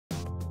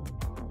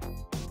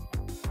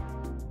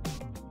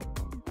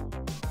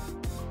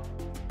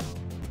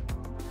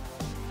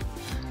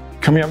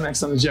Coming up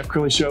next on the Jeff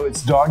Crilley Show,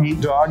 it's dog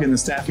eat dog in the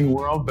staffing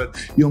world, but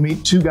you'll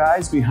meet two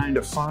guys behind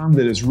a firm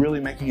that is really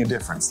making a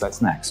difference.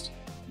 That's next.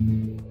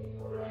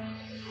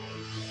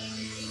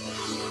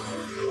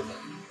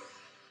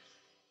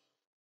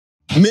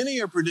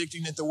 Many are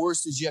predicting that the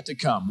worst is yet to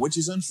come, which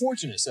is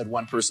unfortunate, said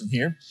one person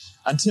here.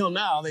 Until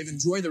now, they've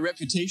enjoyed the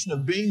reputation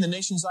of being the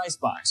nation's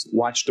icebox.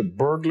 Watched a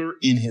burglar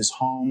in his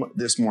home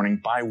this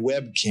morning by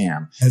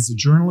webcam. As a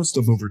journalist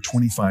of over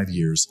 25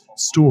 years,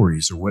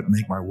 stories are what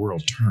make my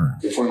world turn.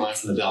 Reporting live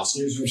from the Dallas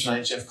newsroom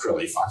tonight, Jeff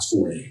Crilley, Fox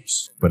 4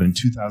 News. But in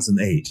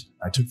 2008,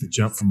 I took the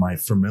jump from my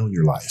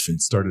familiar life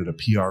and started a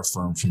PR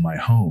firm from my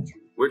home.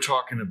 We're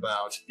talking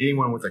about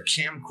anyone with a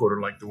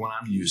camcorder like the one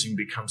I'm using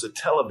becomes a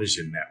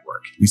television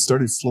network. We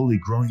started slowly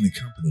growing the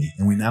company,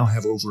 and we now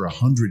have over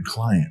 100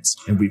 clients,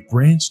 and we've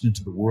branched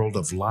into the world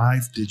of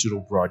live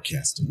digital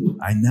broadcasting.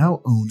 I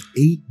now own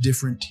 8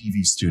 different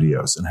TV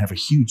studios and have a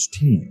huge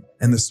team.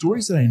 And the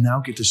stories that I now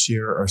get to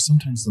share are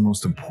sometimes the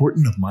most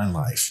important of my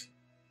life.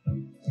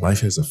 Life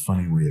has a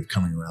funny way of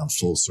coming around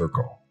full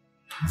circle.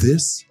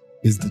 This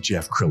is the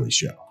Jeff Crilley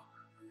Show.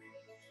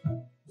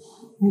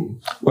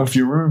 Well, if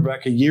you remember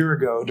back a year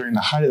ago during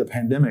the height of the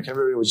pandemic,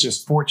 everybody was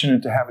just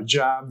fortunate to have a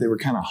job. They were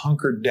kind of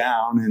hunkered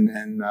down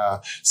and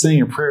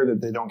saying a prayer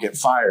that they don't get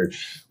fired.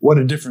 What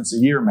a difference a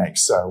year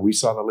makes. We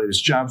saw the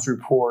latest jobs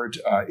report.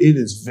 It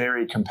is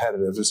very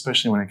competitive,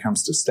 especially when it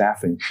comes to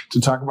staffing.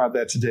 To talk about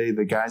that today,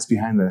 the guys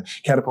behind the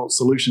Catapult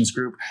Solutions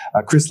Group,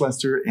 Chris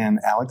Lester and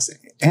Alex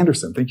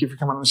Anderson. Thank you for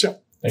coming on the show.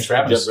 Thanks for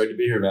having us. Great to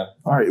be here, man.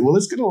 All right. Well,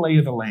 let's get a lay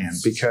of the land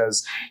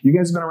because you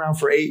guys have been around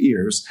for 8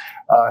 years.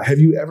 Have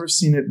you ever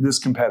seen it this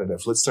competitive?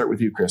 Let's start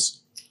with you,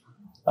 Chris.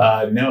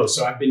 No.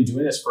 So I've been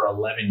doing this for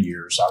 11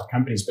 years. Our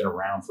company's been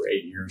around for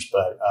 8 years,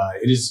 but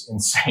it is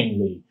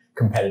insanely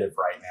competitive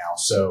right now.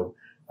 So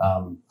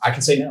I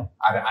can say no.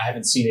 I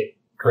haven't seen it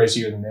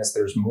crazier than this.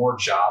 There's more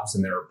jobs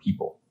than there are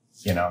people.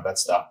 You know,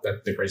 that's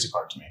the crazy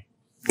part to me.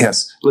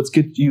 Yes. Let's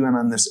get you in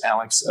on this,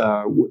 Alex.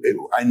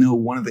 I know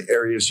one of the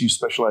areas you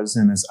specialize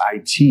in is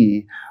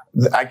IT.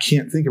 I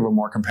can't think of a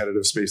more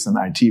competitive space than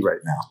IT right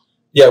now.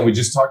 Yeah, we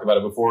just talked about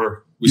it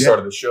before we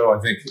started the show. I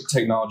think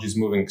technology is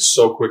moving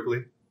so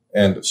quickly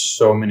and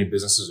so many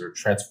businesses are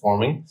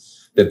transforming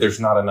that there's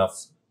not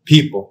enough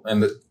people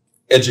and the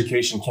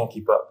education can't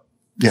keep up.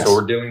 Yes. So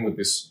we're dealing with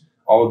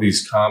all of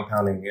these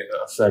compounding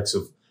effects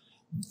of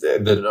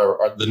that are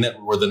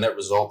where the net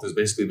result is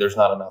basically there's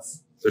not enough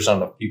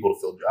people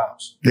to fill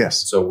jobs.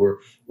 Yes. So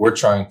we're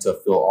trying to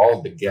fill all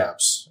of the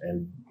gaps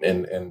and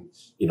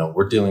you know,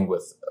 we're dealing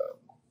with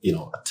you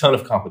know, a ton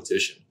of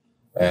competition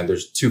and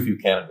there's too few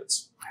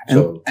candidates.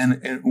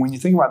 And when you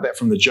think about that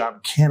from the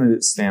job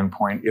candidate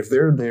standpoint, if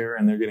they're there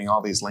and they're getting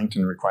all these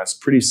LinkedIn requests,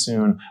 pretty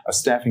soon a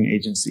staffing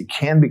agency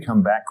can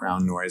become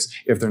background noise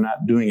if they're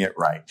not doing it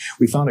right.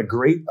 We found a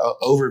great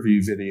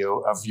overview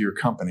video of your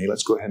company.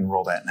 Let's go ahead and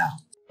roll that now.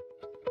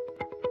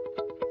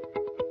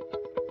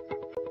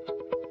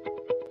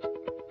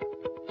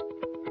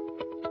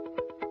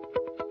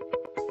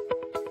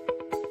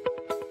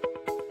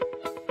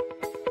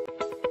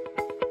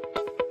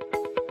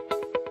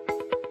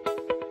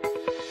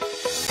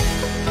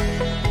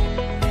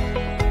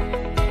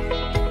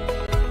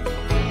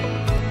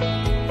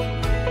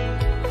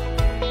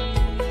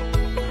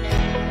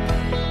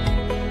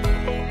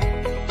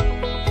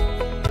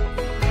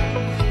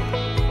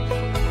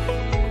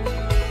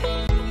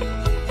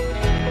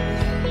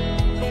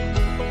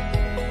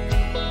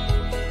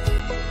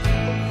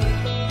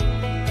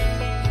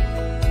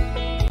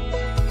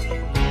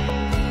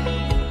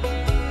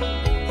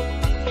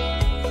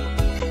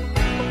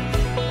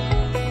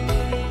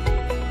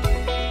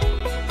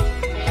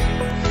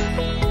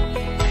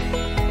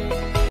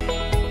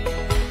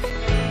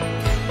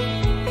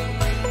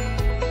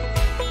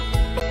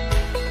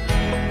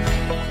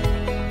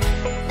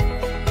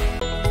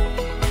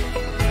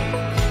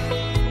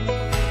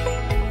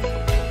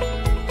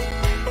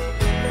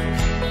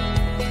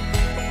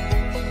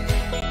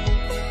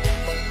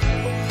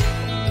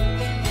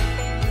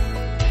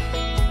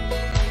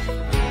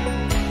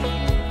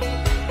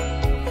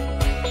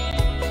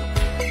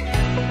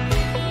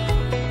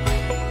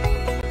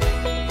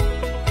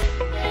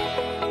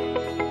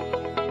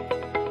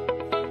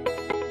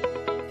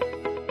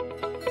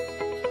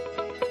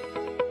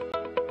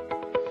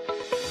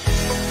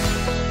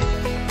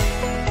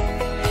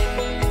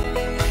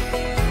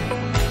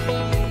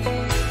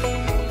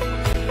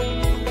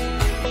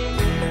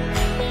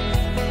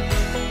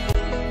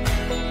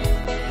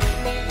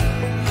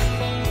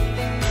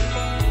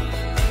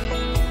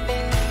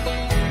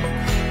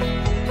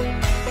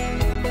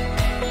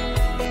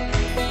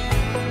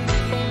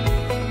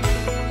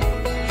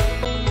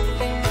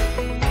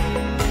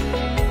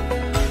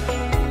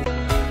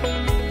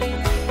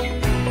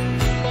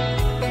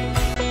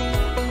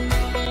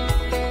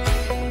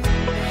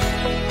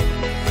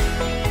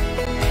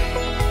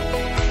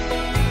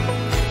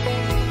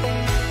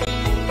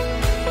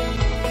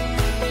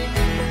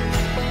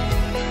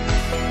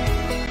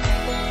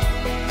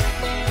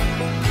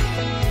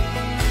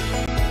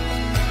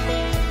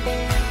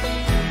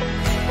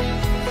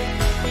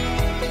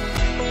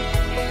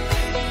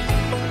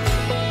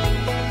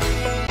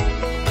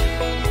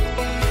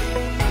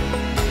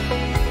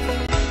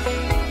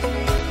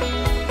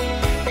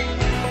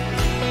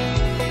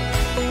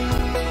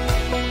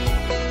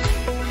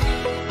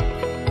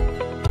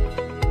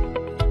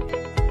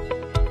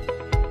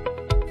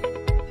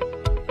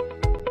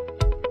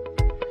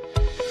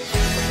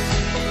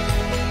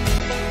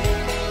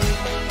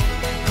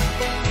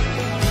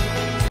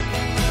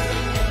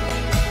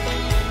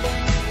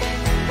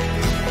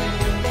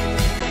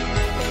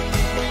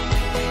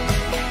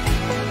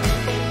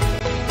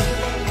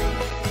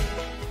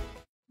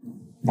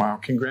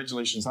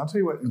 congratulations. I'll tell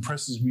you what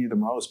impresses me the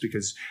most,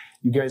 because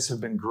you guys have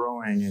been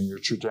growing and your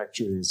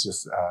trajectory is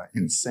just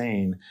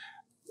insane.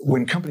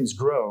 When companies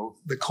grow,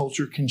 the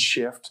culture can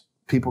shift.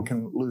 People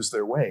can lose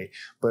their way.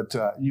 But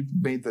you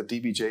made the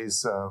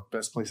DBJ's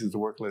Best Places to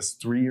Work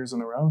list 3 years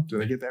in a row.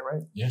 Did I get that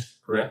right? Yeah,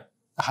 correct.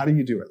 How do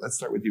you do it? Let's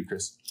start with you,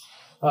 Chris.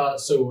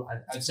 So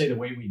I'd say the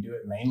way we do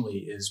it mainly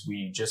is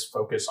we just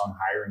focus on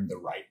hiring the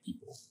right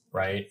people,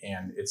 right?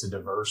 And it's a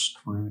diverse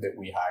crew that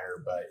we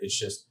hire, but it's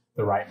just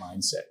the right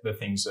mindset, the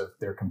things of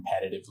their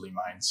competitively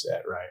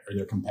mindset, right? Or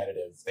they're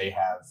competitive. They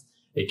have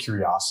a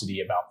curiosity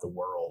about the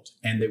world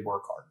and they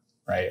work hard,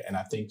 right? And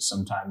I think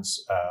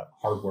sometimes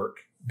hard work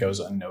goes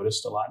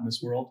unnoticed a lot in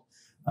this world.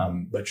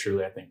 But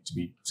truly, I think to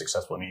be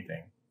successful in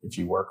anything, if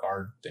you work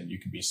hard, then you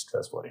can be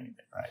successful at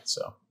anything, right?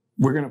 So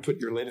we're going to put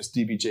your latest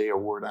DBJ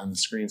award on the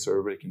screen so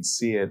everybody can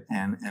see it.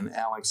 And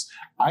Alex,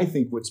 I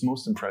think what's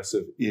most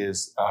impressive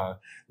is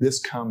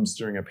this comes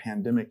during a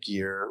pandemic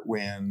year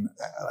when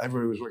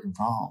everybody was working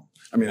from home.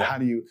 I mean, how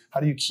do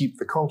you keep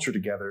the culture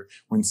together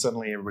when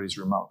suddenly everybody's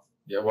remote?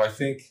 Yeah, well, I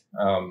think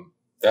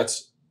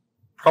that's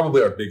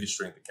probably our biggest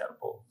strength at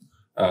Catapult.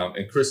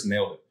 And Chris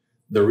nailed it.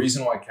 The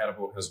reason why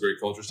Catapult has great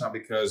culture is not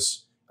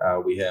because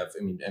we have,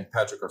 and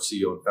Patrick, our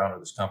CEO and founder of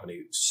this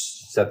company,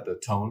 set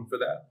the tone for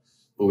that.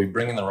 But we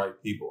bring in the right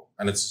people,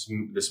 and it's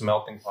this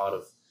melting pot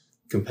of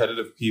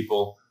competitive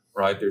people,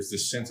 right? There's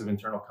this sense of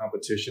internal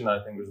competition that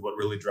I think is what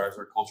really drives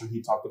our culture.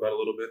 He talked about a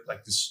little bit,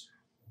 like this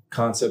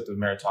concept of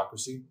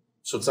meritocracy.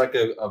 So it's like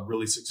a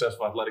really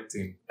successful athletic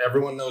team.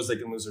 Everyone knows they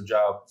can lose their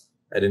job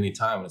at any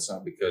time, and it's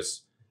not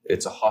because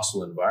it's a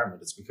hostile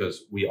environment. It's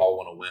because we all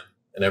want to win,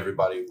 and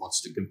everybody wants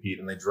to compete,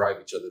 and they drive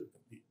each other to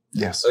compete.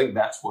 Yes. I think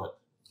that's what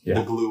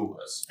the glue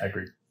was. I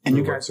agree. And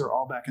you guys are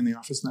all back in the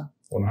office now?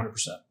 100%.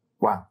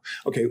 Wow.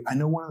 Okay. I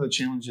know one of the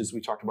challenges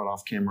we talked about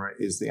off camera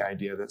is the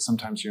idea that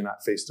sometimes you're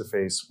not face to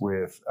face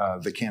with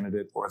the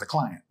candidate or the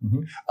client.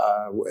 Mm-hmm.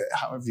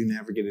 How have you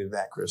navigated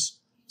that, Chris?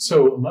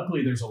 So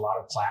luckily, there's a lot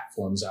of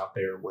platforms out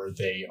there where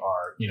they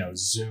are,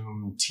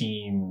 Zoom,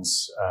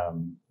 Teams,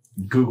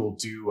 Google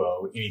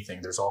Duo, anything.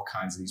 There's all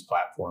kinds of these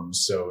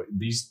platforms. So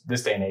this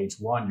day and age,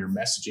 one, your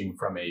messaging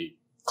from a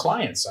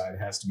client side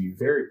has to be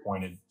very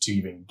pointed to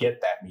even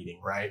get that meeting,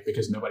 right?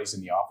 Because nobody's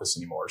in the office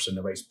anymore. So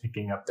nobody's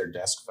picking up their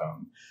desk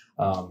phone.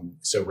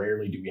 So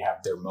rarely do we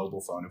have their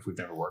mobile phone if we've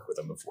never worked with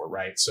them before,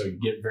 right? So you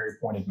get very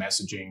pointed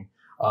messaging.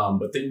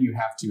 But then you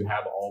have to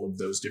have all of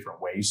those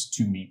different ways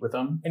to meet with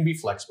them and be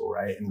flexible,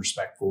 right? And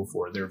respectful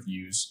for their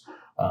views.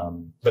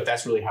 But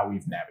that's really how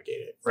we've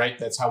navigated it, right?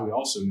 That's how we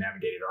also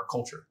navigated our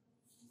culture,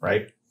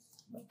 right?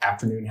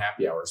 Afternoon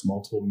happy hours,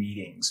 multiple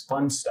meetings,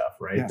 fun stuff,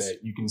 right? Yes. That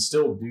you can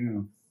still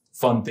do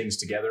fun things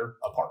together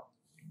apart,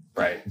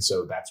 right? And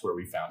so that's where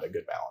we found a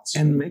good balance.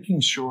 And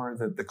making sure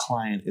that the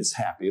client is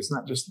happy. It's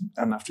not just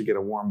enough to get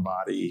a warm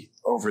body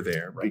over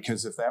there, right?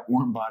 Because if that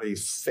warm body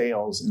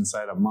fails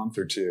inside a month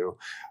or two,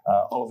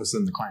 all of a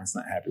sudden the client's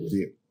not happy with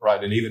you.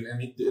 Right. And even at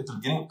the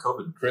beginning of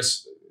COVID,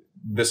 Chris,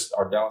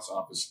 our Dallas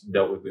office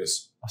dealt with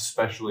this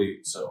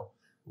especially so.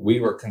 We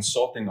were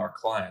consulting our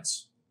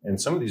clients,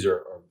 and some of these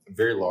are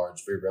very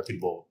large, very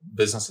reputable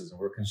businesses, and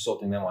we're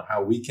consulting them on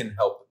how we can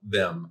help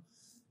them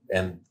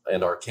and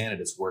our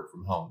candidates work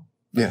from home.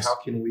 Yes. How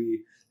can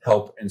we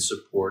help and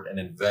support and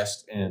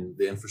invest in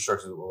the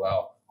infrastructure that will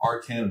allow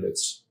our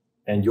candidates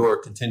and your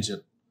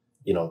contingent,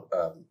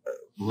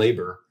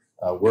 labor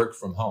work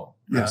from home?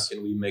 Yes. How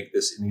can we make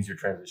this an easier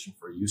transition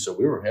for you? So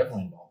we were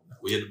heavily involved in that.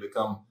 We had to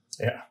become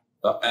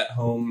at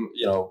home,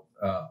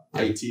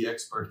 IT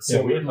experts.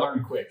 Yeah, we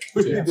learned quick.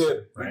 We did.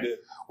 Right? We did.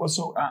 Well,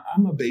 so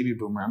I'm a baby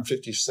boomer. I'm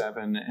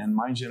 57, and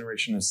my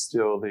generation is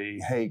still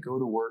hey, go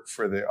to work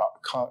for the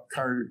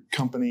car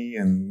company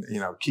and,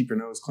 keep your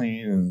nose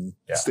clean and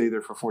stay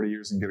there for 40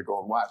 years and get a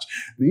gold watch.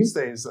 These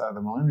days,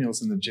 the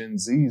millennials and the Gen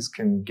Zs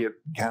can get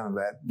kind of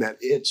that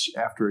itch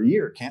after a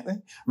year, can't they?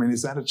 I mean,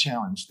 is that a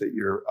challenge that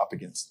you're up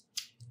against?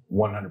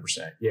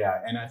 100%. Yeah.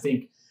 And I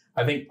think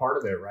part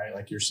of it, right,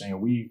 like you're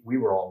saying, we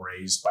were all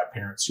raised by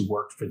parents who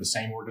worked for the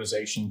same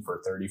organization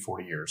for 30,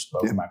 40 years.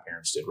 Both of my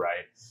parents did,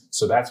 right?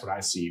 So that's what I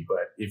see.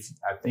 But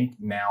I think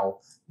now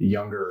the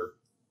younger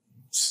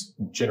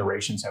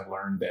generations have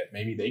learned that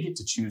maybe they get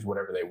to choose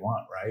whatever they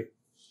want, right?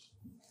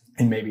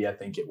 And maybe I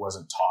think it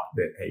wasn't taught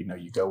that, hey, no,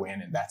 you go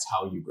in and that's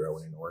how you grow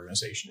in an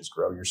organization is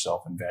grow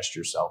yourself, invest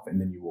yourself, and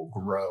then you will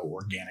grow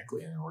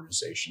organically in an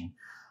organization.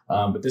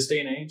 But this day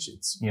and age,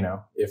 it's,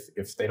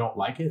 if they don't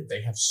like it,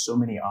 they have so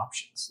many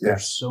options. Yeah.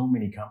 There's so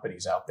many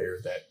companies out there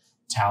that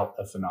tout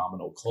a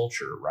phenomenal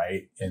culture,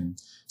 right? And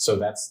so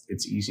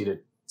it's easy to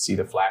see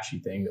the flashy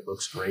thing that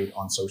looks great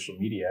on social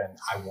media, and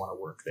I want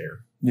to work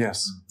there.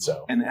 Yes.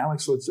 So, and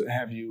Alex, let's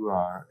have you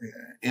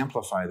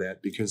amplify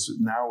that, because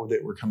now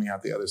that we're coming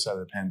out the other side of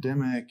the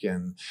pandemic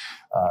and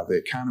the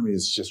economy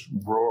is just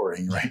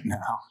roaring right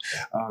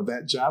now,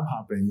 that job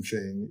hopping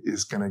thing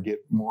is going to get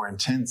more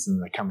intense in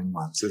the coming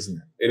months,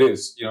 isn't it? It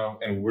is,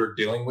 and we're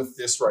dealing with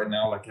this right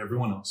now, like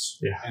everyone else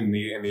in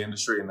the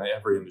industry, in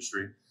every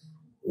industry.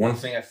 One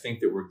thing I think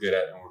that we're good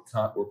at, and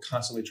we're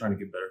constantly trying to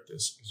get better at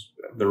this, is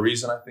the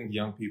reason I think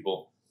young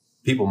people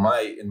people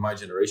in my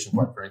generation,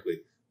 quite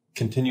frankly,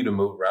 continue to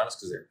move around us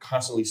because they're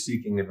constantly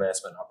seeking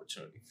advancement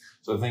opportunity.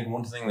 So I think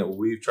one thing that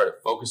we've tried to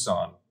focus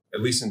on,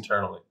 at least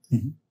internally,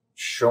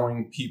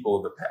 showing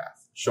people the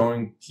path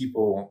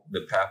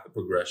of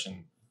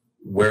progression,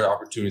 where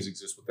opportunities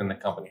exist within the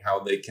company, how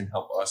they can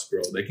help us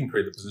grow. They can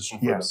create the position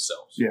for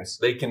themselves. Yes.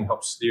 They can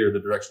help steer the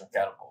direction of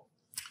Catapult.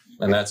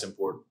 And that's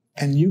important.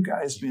 And you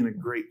guys being a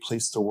great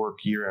place to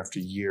work year after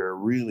year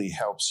really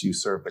helps you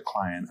serve the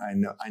client. I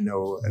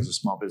know as a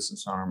small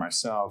business owner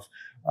myself,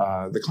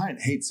 the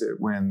client hates it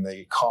when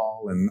they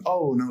call and,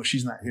 oh, no,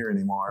 she's not here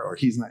anymore, or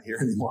he's not here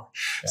anymore.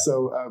 Yeah.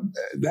 So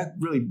that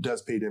really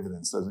does pay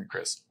dividends, doesn't it,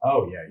 Chris?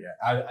 Oh, yeah.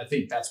 I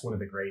think that's one of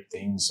the great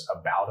things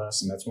about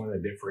us, and that's one of the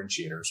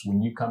differentiators.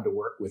 When you come to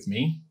work with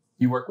me,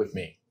 you work with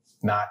me,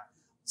 not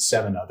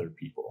 7 other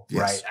people,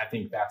 right? I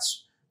think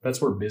that's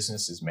where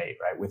business is made,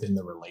 right? Within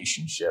the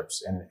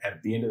relationships. And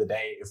at the end of the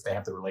day, if they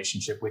have the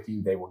relationship with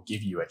you, they will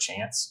give you a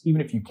chance.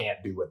 Even if you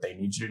can't do what they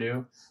need you to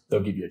do,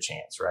 they'll give you a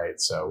chance, right?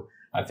 So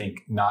I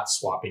think not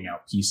swapping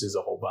out pieces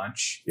a whole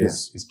bunch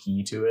is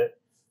key to it.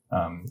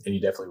 And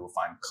you definitely will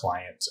find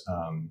client,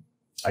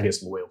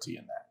 loyalty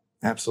in that.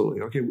 Absolutely.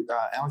 Okay,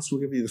 Alex,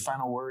 we'll give you the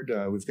final word.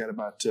 We've got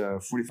about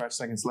 45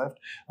 seconds left.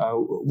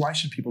 Why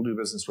should people do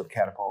business with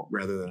Catapult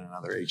rather than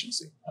another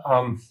agency?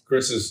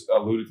 Chris has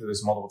alluded to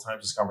this multiple times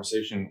in this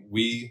conversation.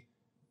 We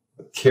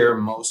care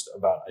most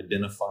about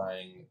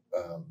identifying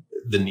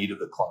the need of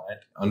the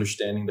client,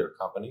 understanding their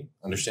company,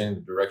 understanding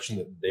the direction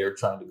that they're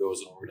trying to go as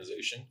an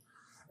organization,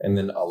 and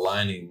then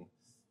aligning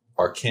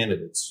our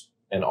candidates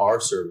and our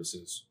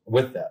services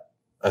with that.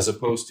 As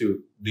opposed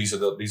to these are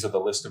the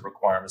list of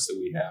requirements that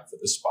we have for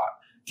this spot.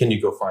 Can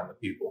you go find the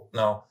people?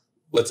 No,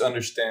 let's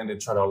understand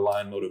and try to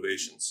align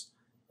motivations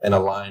and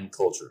align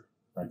culture,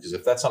 right? Because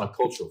if that's not a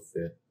cultural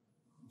fit,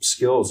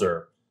 skills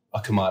are a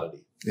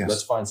commodity. Yes.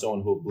 Let's find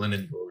someone who will blend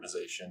into your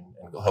organization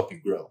and will help you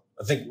grow.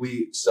 I think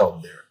we sell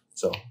there.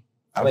 So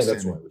I think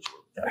that's why we should.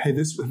 Yeah. Hey,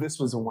 this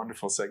was a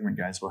wonderful segment,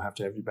 guys. We'll have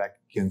to have you back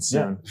again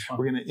soon. Yeah,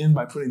 we're going to end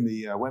by putting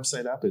the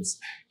website up. It's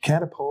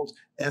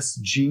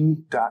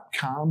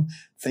catapultsg.com.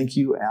 Thank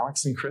you,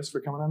 Alex and Chris,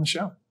 for coming on the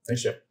show.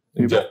 Thanks, Jeff.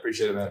 Jeff,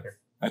 appreciate it, man.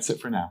 That's it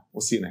for now.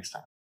 We'll see you next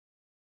time.